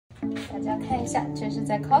大家看一下，这是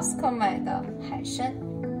在 Costco 买的海参。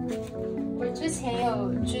我之前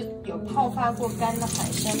有泡发过干的海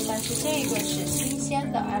参，但是这个是新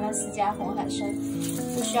鲜的阿拉斯加红海参，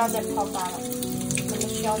不需要再泡发了。那么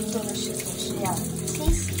需要做的事情是要清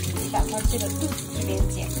洗，把它这个肚子这边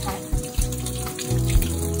剪开。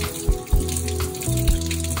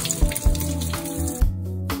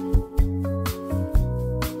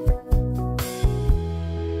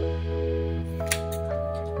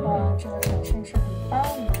哇，这个海参是很棒的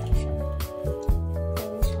海参，非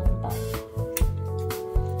常棒。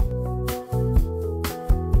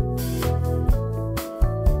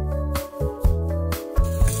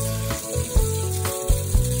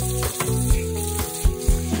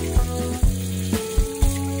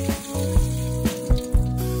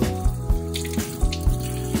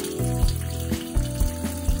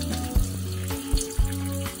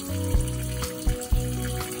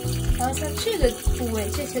然后像这个部位，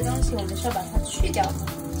这些东西我们是要把它去掉的。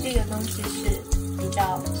这个东西是比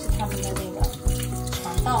较是他们的那个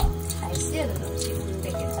肠道排泄的东西，我们得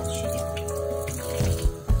给它去掉。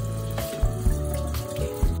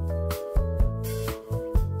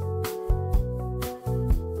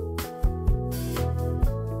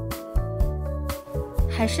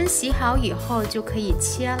海参洗好以后就可以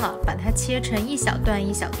切了，把它切成一小段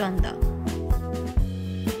一小段的。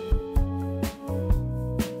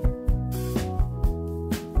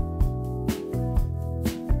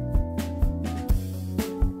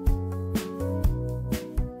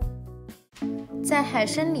在海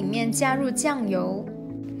参里面加入酱油，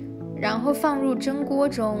然后放入蒸锅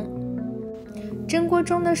中。蒸锅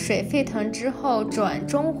中的水沸腾之后，转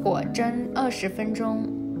中火蒸20分钟。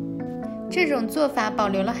这种做法保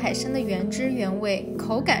留了海参的原汁原味，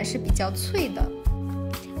口感是比较脆的。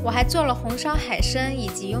我还做了红烧海参以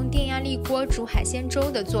及用电压力锅煮海鲜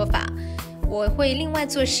粥的做法，我会另外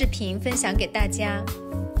做视频分享给大家。